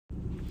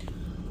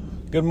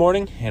Good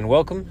morning and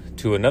welcome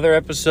to another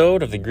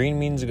episode of the Green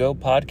Means Ago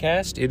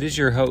podcast. It is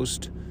your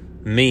host,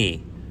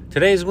 me.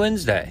 Today is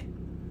Wednesday.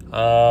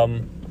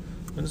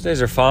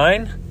 Wednesdays are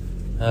fine.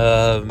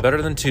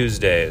 Better than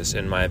Tuesdays,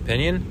 in my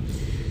opinion.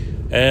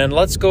 And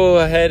let's go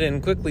ahead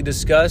and quickly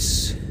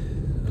discuss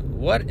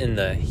what in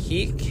the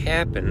heck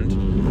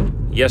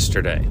happened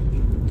yesterday.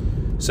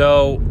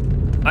 So,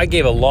 I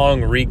gave a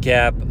long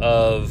recap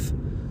of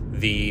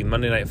the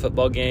Monday Night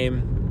Football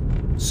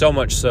game, so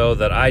much so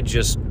that I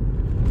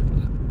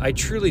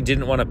truly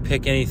didn't want to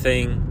pick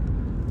anything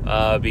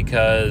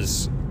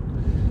because,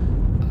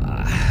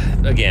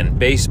 again,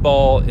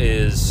 baseball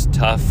is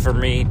tough for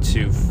me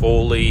to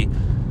fully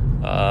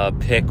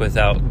pick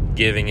without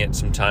giving it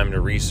some time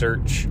to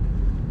research.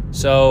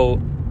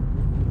 So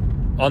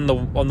on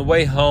the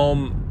way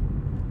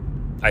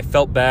home, I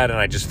felt bad and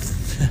I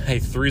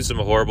threw some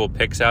horrible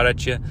picks out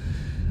at you.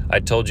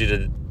 I told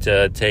you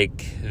to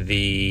take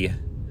the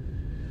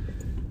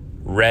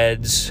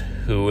Reds,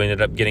 who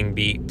ended up getting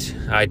beat.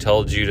 I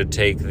told you to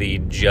take the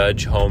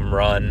Judge home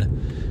run,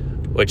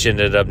 which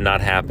ended up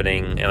not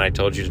happening. And I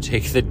told you to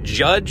take the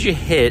Judge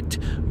hit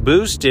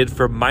boosted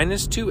from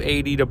minus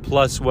 280 to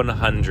plus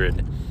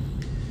 100.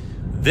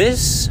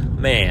 This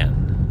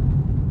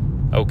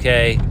man,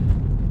 okay,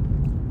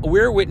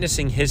 we're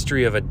witnessing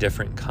history of a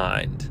different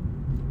kind.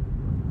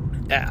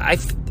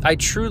 I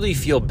truly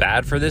feel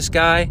bad for this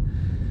guy.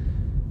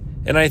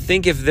 And I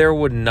think if there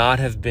would not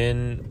have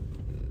been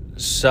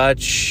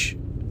such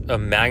a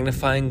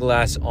magnifying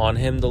glass on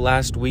him the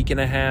last week and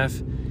a half,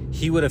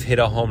 he would have hit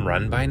a home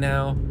run by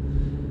now.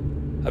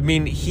 I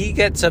mean, he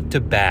gets up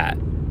to bat,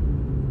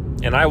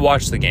 and I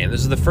watched the game.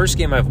 This is the first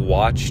game I've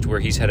watched where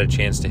he's had a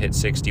chance to hit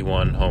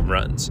 61 home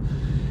runs.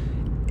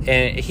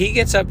 And he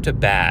gets up to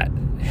bat,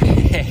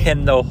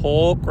 and the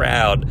whole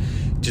crowd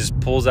just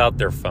pulls out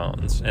their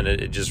phones, and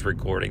it just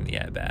recording the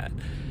at-bat.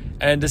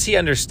 And does he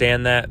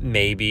understand that?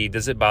 Maybe.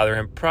 Does it bother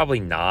him? Probably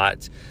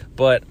not.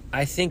 But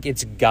I think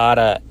it's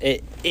gotta...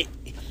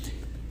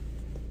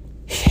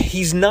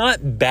 He's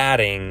not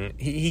batting.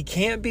 He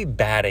can't be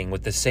batting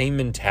with the same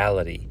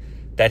mentality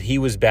that he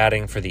was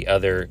batting for the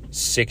other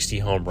 60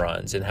 home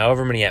runs and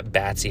however many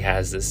at-bats he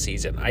has this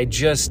season. I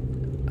just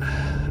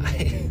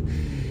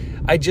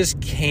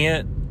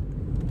can't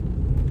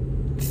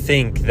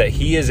think that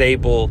he is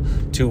able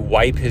to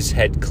wipe his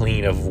head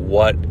clean of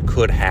what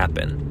could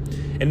happen.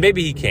 And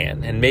maybe he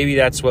can, and maybe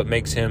that's what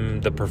makes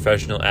him the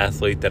professional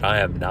athlete that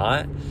I am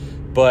not.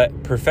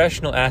 But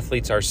professional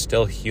athletes are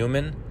still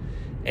human,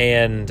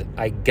 and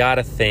I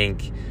gotta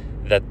think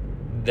that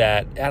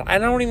I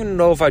don't even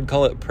know if I'd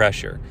call it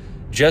pressure.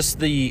 Just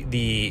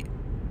the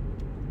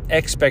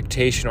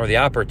expectation or the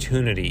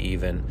opportunity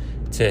even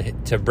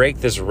to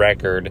break this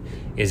record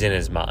is in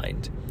his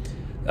mind.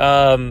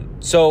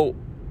 So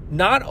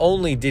not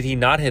only did he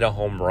not hit a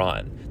home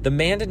run, the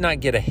man did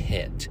not get a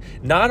hit.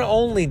 Not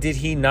only did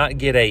he not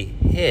get a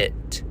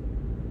hit,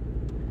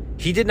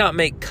 he did not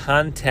make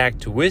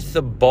contact with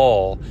the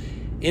ball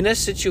in a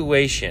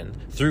situation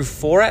through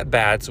 4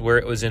 at-bats where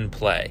it was in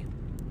play.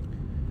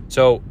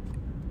 So,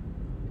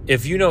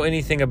 if you know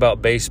anything about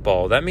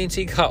baseball, that means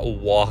he got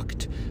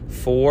walked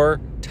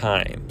 4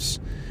 times.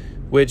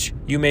 Which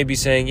you may be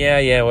saying,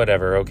 yeah,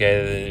 whatever,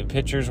 okay, the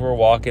pitchers were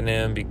walking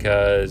him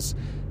because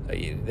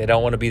they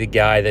don't want to be the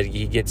guy that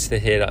he gets the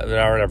hit, blah,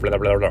 blah,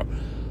 blah, blah.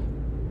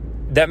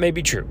 That may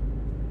be true,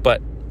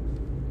 but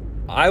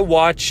I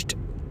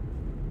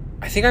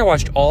think I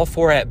watched all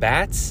 4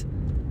 at-bats,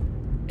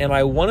 and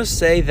I want to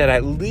say that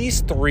at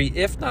least 3,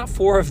 if not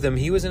 4 of them,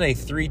 he was in a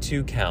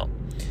 3-2 count.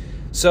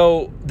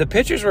 So the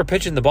pitchers were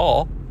pitching the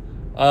ball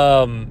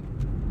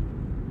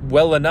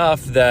well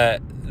enough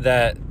that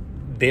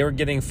they were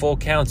getting full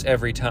counts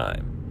every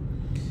time.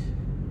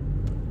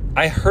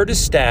 I heard a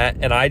stat,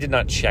 and I did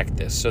not check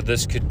this, so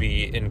this could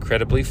be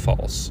incredibly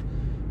false.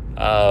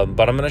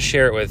 But I'm going to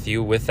share it with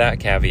you with that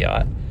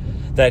caveat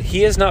that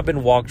he has not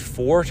been walked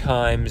 4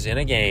 times in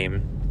a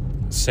game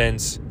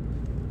since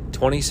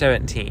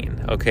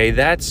 2017. Okay,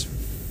 that's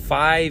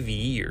 5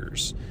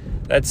 years.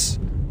 That's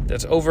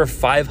over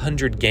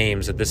 500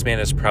 games that this man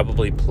has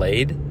probably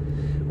played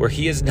where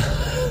he is not,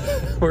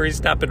 where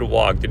he's not been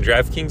walked. And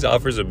DraftKings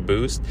offers a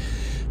boost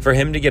for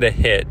him to get a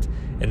hit,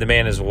 and the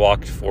man is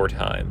walked 4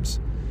 times.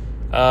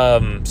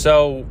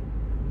 So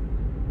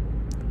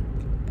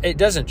it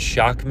doesn't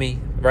shock me,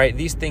 right?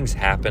 These things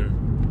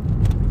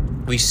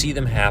happen. We see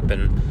them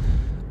happen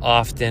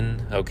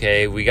often,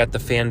 okay? We got the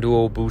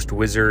FanDuel Boost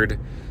Wizard.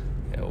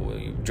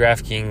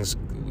 DraftKings,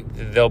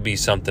 there'll be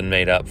something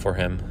made up for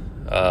him.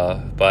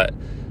 But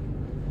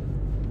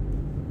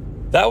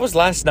that was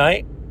last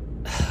night.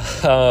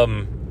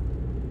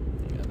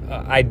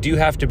 I do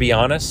have to be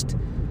honest,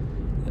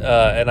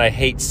 and I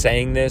hate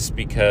saying this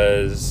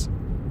because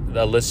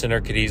the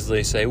listener could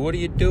easily say, what are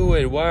you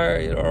doing? Why are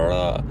you...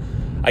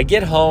 I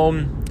get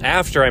home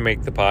after I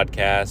make the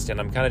podcast, and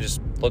I'm kind of just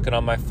looking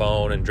on my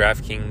phone, and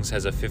DraftKings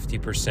has a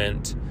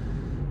 50%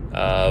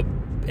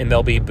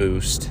 MLB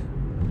boost.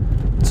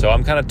 So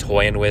I'm kind of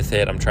toying with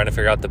it. I'm trying to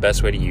figure out the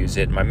best way to use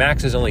it. My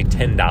max is only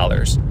 $10.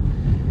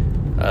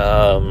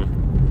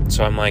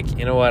 So I'm like,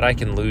 you know what? I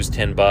can lose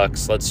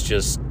 $10.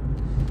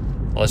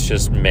 Let's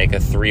just make a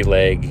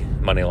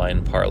 3-leg money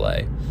line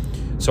parlay.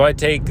 So I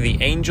take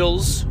the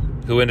Angels,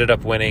 who ended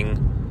up winning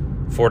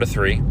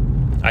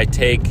 4-3. I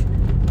take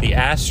the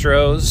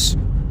Astros,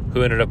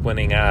 who ended up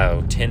winning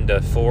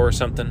 10-4 or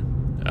something.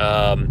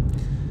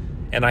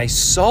 And I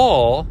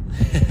saw,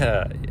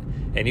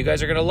 and you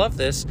guys are gonna love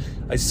this,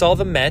 I saw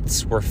the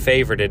Mets were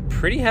favorited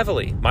pretty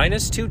heavily,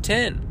 minus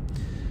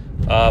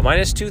 210,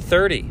 minus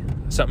 230,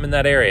 something in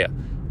that area,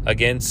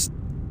 against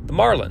the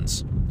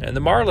Marlins. And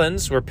the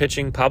Marlins were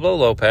pitching Pablo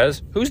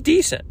Lopez, who's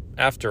decent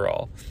after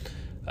all.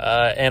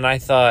 And I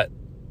thought,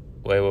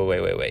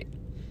 wait.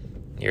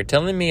 You're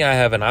telling me I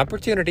have an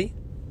opportunity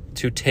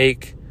to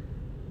take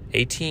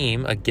a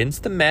team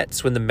against the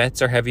Mets when the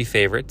Mets are heavy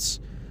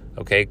favorites.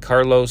 Okay,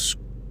 Carlos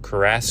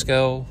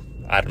Carrasco,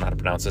 I don't know how to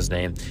pronounce his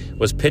name,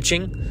 was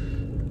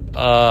pitching.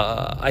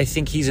 I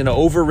think he's an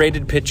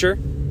overrated pitcher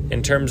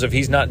in terms of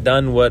he's not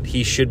done what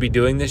he should be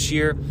doing this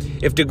year.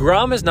 If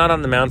DeGrom is not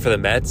on the mound for the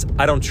Mets,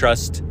 I don't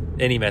trust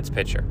any Mets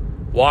pitcher.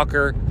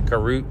 Walker,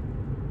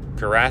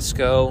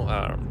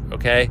 Carrasco,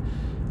 okay?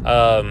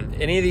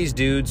 Any of these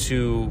dudes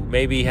who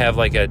maybe have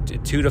like a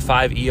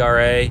 2-5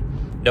 ERA,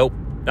 nope,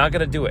 not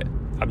going to do it.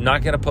 I'm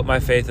not going to put my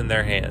faith in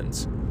their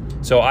hands.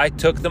 So I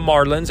took the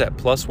Marlins at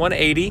plus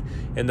 180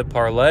 in the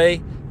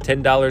parlay.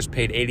 $10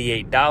 paid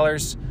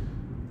 $88.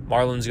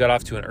 Marlins got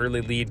off to an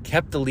early lead,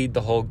 kept the lead the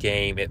whole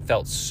game. It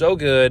felt so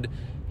good.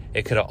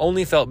 It could have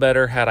only felt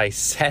better had I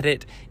said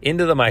it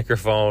into the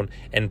microphone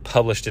and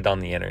published it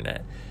on the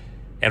internet.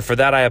 And for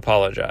that, I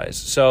apologize.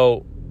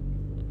 So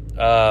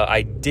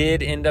I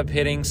did end up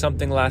hitting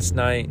something last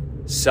night,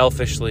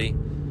 selfishly.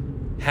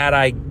 Had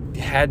I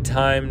had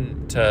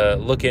time to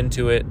look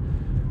into it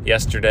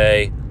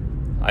yesterday,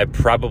 I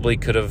probably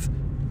could have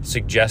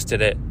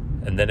suggested it,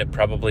 and then it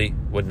probably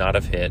would not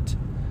have hit.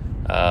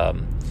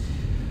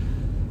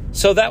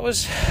 So that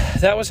was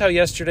how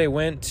yesterday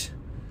went.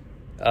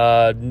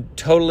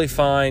 Totally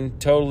fine,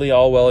 totally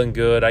all well and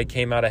good. I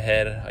came out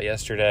ahead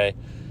yesterday,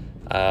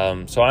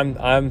 so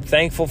I'm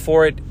thankful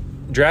for it.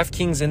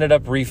 DraftKings ended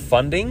up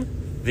refunding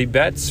the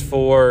bets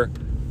for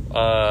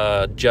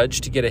Judge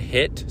to get a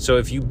hit. So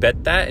if you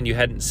bet that and you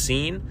hadn't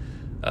seen,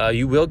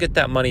 you will get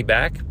that money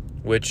back,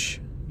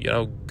 which,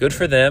 good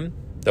for them.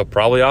 They'll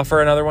probably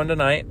offer another one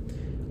tonight.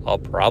 I'll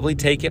probably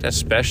take it,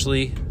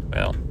 especially,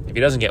 if he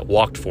doesn't get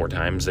walked 4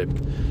 times, they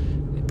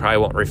probably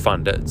won't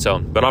refund it.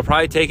 But I'll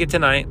probably take it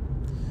tonight.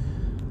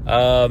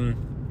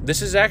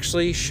 This is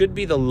actually should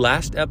be the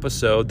last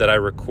episode that I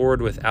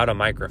record without a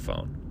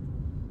microphone.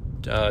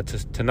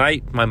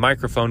 Tonight, my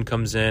microphone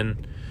comes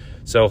in,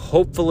 so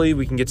hopefully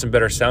we can get some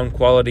better sound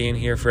quality in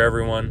here for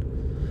everyone.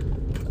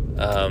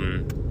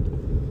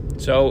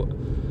 So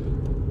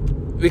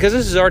because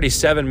this is already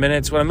 7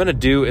 minutes, what I'm going to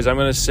do is I'm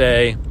going to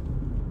say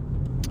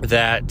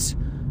that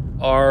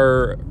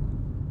our,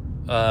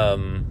 you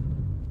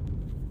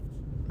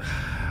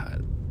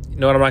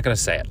know what, I'm not going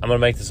to say it. I'm going to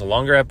make this a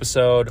longer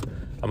episode.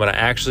 I'm going to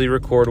actually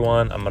record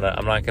one. I'm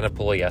not going to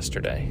pull a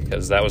yesterday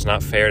because that was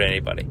not fair to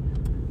anybody.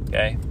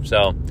 Okay,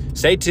 so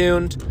stay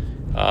tuned.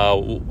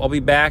 I'll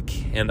be back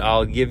and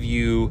I'll give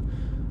you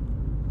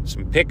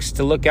some picks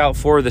to look out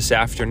for this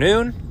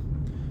afternoon.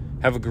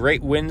 Have a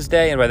great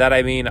Wednesday, and by that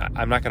I mean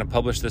I'm not going to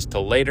publish this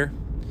till later.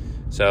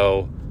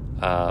 So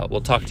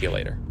we'll talk to you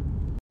later.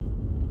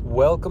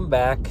 Welcome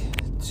back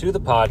to the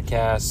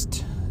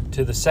podcast,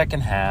 to the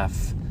second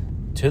half,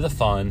 to the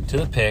fun, to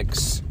the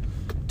picks,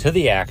 to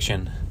the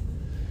action.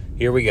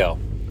 Here we go.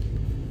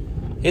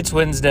 It's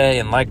Wednesday,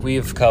 and like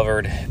we've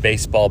covered,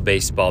 baseball. We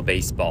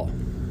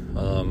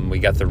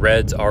got the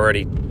Reds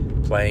already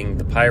playing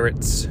the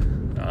Pirates,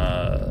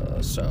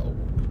 so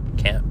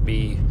can't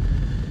be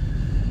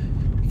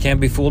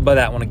fooled by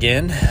that one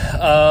again.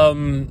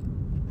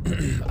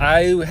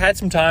 I had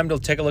some time to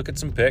take a look at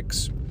some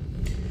picks.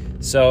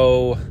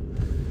 So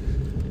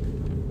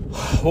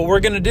what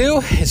we're going to do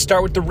is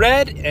start with the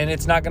red, and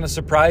it's not going to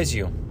surprise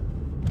you.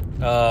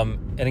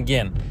 And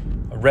again,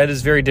 red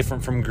is very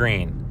different from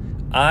green.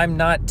 I'm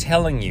not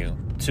telling you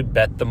to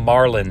bet the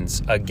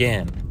Marlins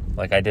again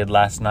like I did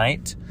last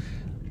night,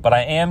 but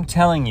I am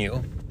telling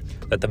you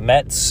that the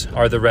Mets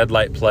are the red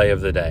light play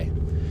of the day.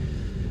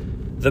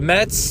 The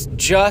Mets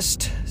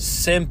just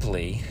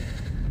simply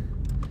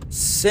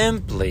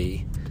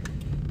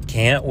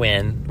can't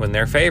win when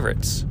they're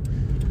favorites.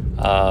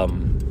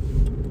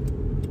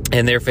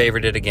 And they're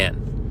favorited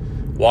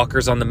again.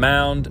 Walker's on the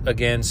mound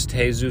against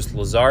Jesus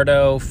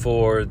Luzardo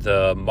for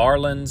the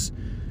Marlins.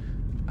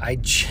 I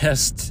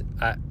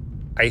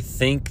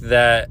think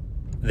that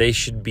they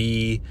should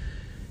be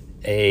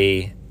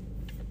a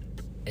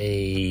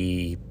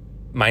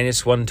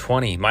minus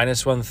 120,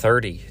 minus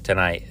 130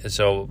 tonight.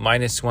 So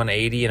minus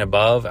 180 and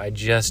above, I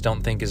just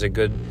don't think is a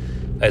good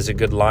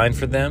line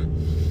for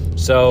them.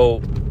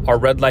 So our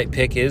red light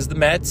pick is the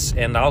Mets,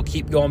 and I'll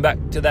keep going back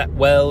to that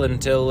well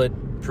until it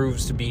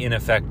proves to be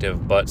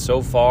ineffective. But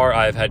so far,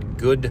 I've had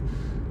good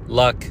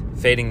luck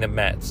fading the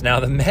Mets. Now,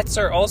 the Mets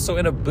are also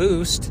in a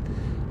boost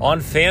on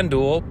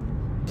FanDuel,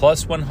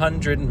 plus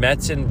 100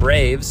 Mets and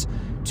Braves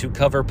to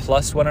cover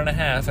plus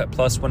 1.5 at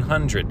plus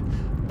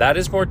 100. That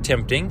is more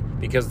tempting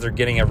because they're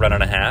getting a run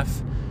and a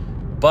half,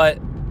 but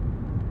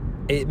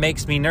it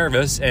makes me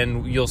nervous,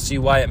 and you'll see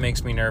why it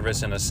makes me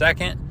nervous in a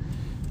second.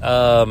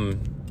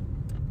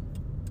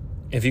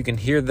 If you can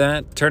hear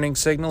that turning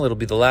signal, it'll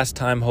be the last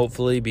time,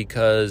 hopefully,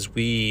 because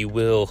we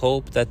will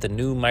hope that the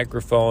new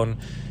microphone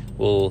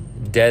will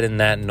deaden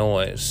that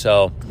noise.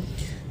 So,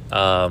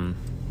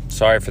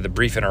 sorry for the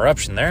brief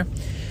interruption there.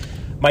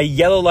 My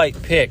yellow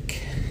light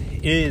pick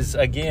is,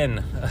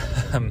 again,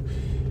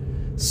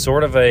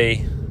 sort of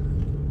a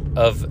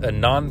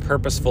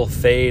non-purposeful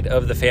fade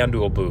of the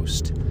FanDuel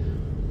boost.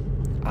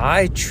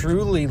 I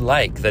truly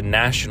like the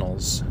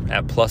Nationals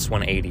at plus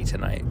 180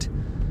 tonight.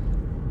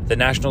 The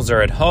Nationals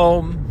are at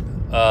home.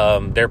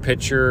 Their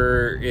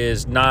pitcher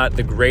is not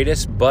the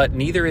greatest, but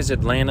neither is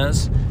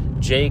Atlanta's.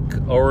 Jake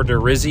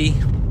Odorizzi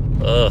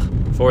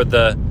for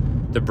the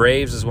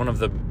Braves is one of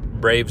the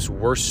Braves'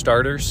 worst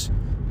starters.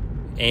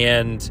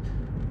 And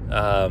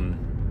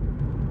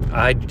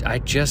I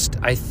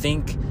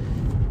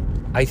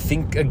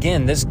think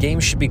again, this game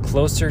should be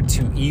closer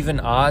to even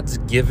odds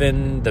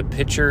given the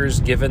pitchers,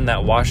 given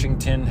that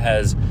Washington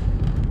has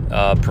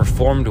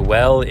performed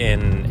well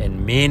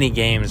in many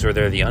games where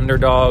they're the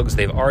underdogs.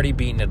 They've already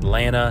beaten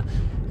Atlanta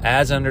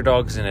as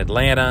underdogs in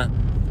Atlanta.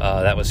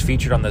 That was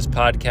featured on this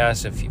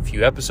podcast a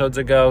few episodes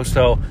ago.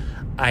 So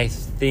I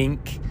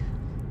think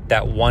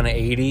that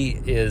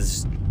 180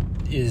 is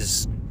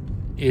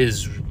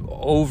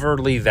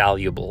overly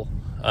valuable.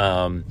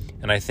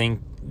 And I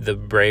think the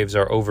Braves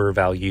are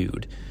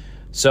overvalued.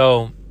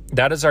 So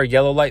that is our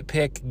yellow light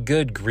pick.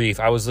 Good grief.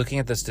 I was looking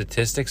at the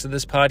statistics of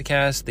this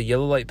podcast. The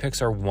yellow light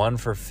picks are 1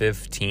 for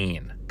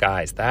 15.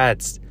 Guys, I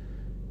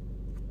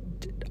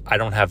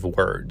don't have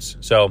words.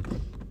 So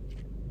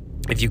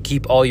if you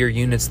keep all your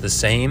units the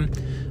same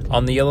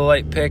on the yellow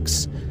light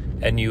picks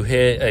and you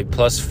hit a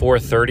plus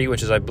 430,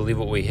 which is, I believe,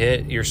 what we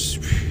hit, you're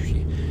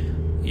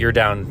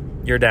down.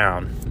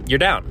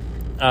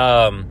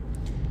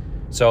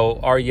 So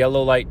our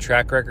yellow light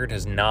track record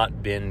has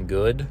not been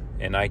good,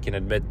 and I can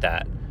admit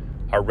that.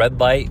 Our red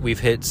light, we've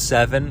hit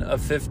 7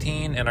 of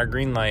 15, and our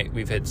green light,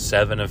 we've hit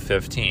 7 of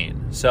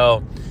 15.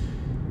 So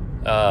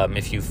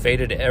if you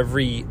faded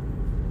every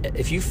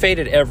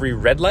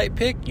red light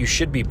pick, you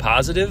should be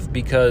positive,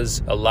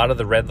 because a lot of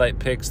the red light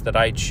picks that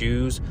I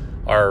choose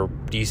are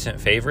decent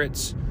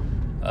favorites.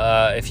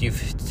 If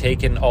you've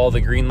taken all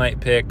the green light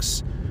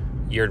picks,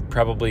 you're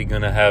probably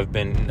going to have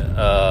been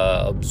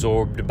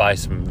absorbed by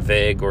some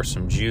vig or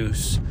some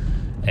juice,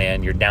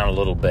 and you're down a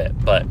little bit,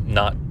 but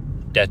not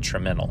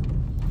detrimental.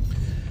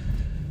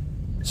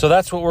 So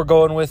that's what we're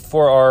going with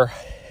for our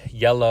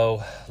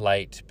yellow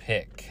light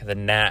pick, the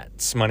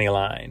Nats money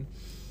line.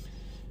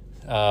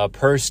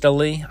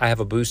 Personally, I have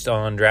a boost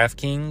on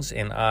DraftKings,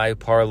 and I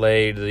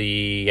parlayed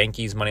the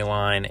Yankees money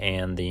line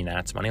and the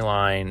Nats money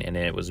line, and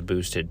it was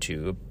boosted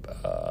to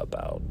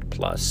about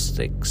plus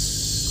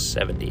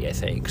 670, I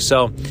think.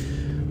 So,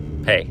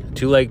 hey,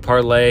 2-leg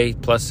parlay,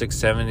 plus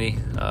 670,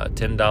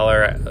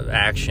 $10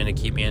 action to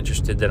keep me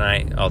interested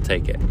tonight. I'll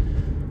take it.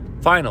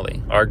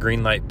 Finally, our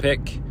green light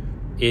pick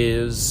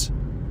is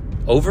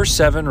over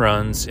 7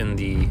 runs in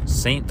the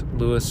St.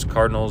 Louis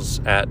Cardinals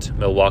at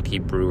Milwaukee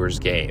Brewers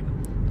game.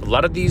 A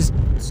lot of these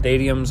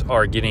stadiums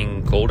are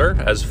getting colder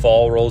as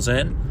fall rolls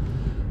in.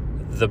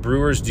 The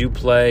Brewers do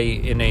play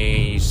in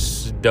a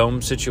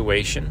dome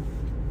situation,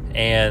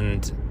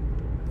 and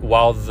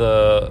while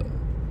the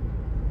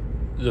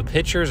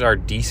pitchers are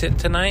decent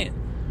tonight,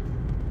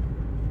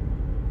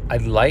 I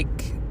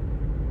like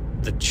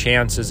the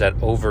chances at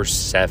over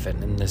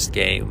 7 in this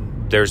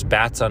game. There's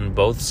bats on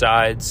both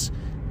sides.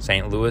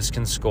 St. Louis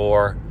can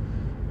score.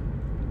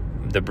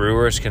 The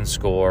Brewers can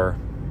score.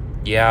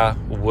 Yeah,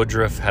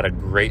 Woodruff had a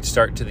great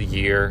start to the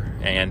year,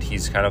 and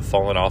he's kind of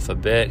fallen off a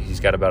bit. He's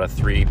got about a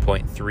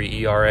 3.3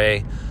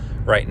 ERA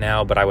right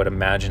now, but I would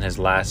imagine his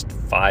last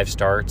 5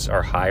 starts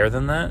are higher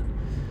than that.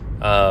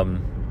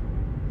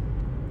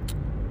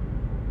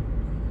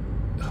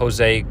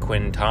 Jose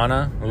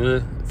Quintana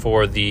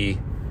for the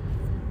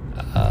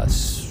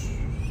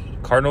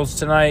Cardinals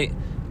tonight,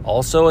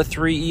 also a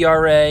 3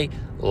 ERA.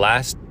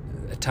 Last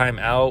time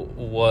out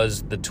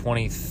was the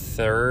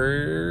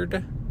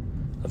 23rd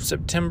of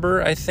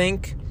September, I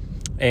think,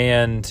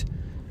 and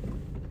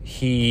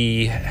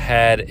he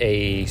had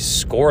a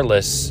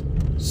scoreless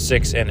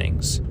 6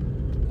 innings.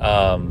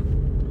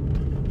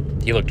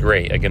 He looked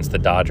great against the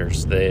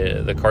Dodgers.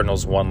 The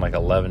Cardinals won like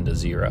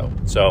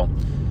 11-0. So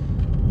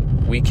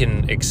we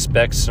can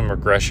expect some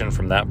regression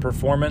from that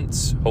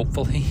performance,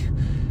 hopefully.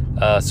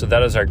 So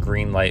that is our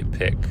green light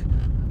pick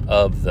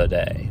of the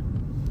day.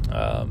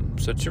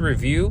 So to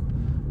review,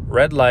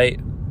 red light,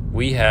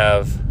 we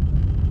have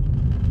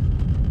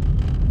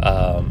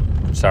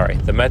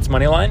the Mets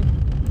money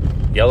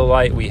line. Yellow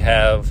light, we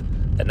have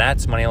the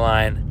Nats money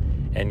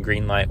line, and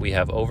green light, we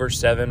have over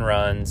 7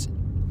 runs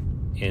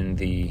in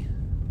the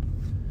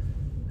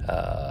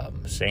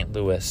St.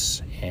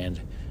 Louis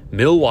and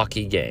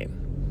Milwaukee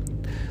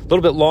game. A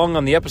little bit long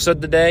on the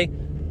episode today.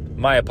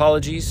 My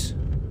apologies.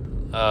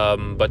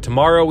 But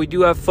tomorrow we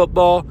do have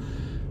football.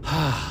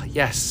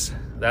 Yes,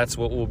 that's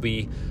what we'll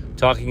be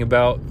talking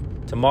about.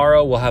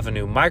 Tomorrow we'll have a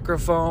new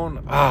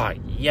microphone.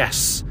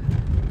 Yes.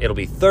 It'll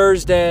be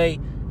Thursday.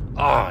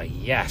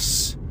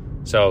 Yes.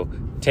 So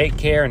take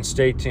care and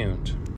stay tuned.